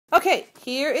Okay,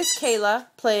 here is Kayla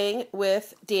playing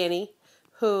with Danny,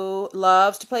 who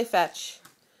loves to play fetch.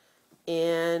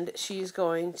 And she's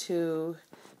going to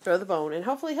throw the bone, and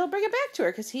hopefully he'll bring it back to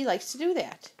her because he likes to do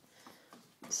that.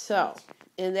 So,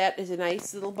 and that is a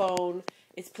nice little bone.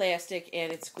 It's plastic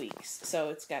and it squeaks. So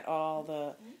it's got all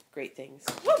the great things.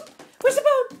 Woo! Where's the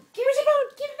bone? Where's the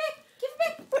bone? Give it back. Give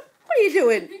it back. What are you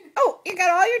doing? Oh, you got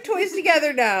all your toys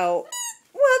together now.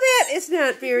 Well, that is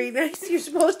not very nice. You're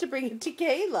supposed to bring it to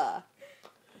Kayla.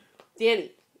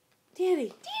 Danny. Danny, give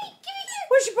it here.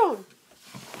 Where's your bone?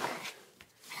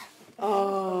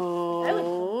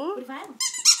 Oh. What if I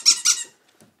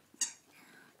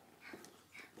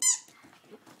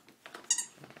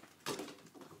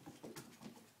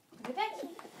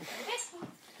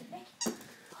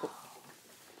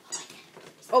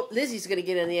Oh, Lizzie's going to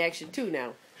get in the action too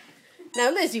now. Now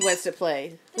Lizzie wants to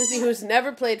play. Lizzie, who's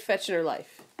never played fetch in her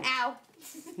life. Ow.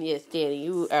 Yes, Danny,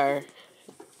 you are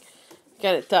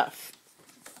got it tough.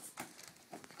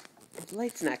 The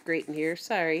light's not great in here.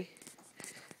 Sorry.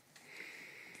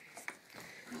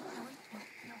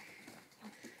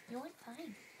 No, it's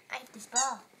fine. I have this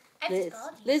ball. I have this ball.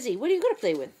 Lizzie, what are you going to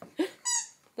play with?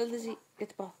 Let Lizzie get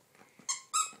the ball.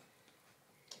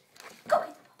 Go get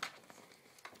the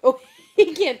ball. Oh,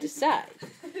 he can't decide.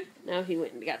 Now he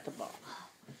went and got the ball.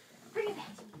 Bring it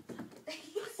back to me.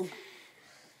 Liz,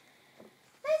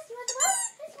 you want the ball?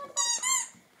 Liz, you want the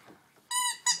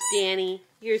ball? Danny,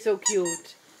 you're so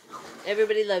cute.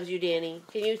 Everybody loves you, Danny.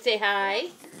 Can you say hi?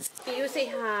 Can you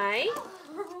say hi?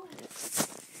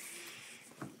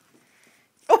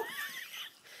 Oh,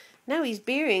 now he's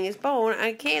burying his bone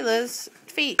on Kayla's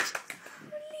feet.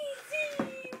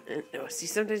 No, see,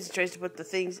 sometimes he tries to put the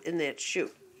things in that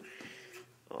chute.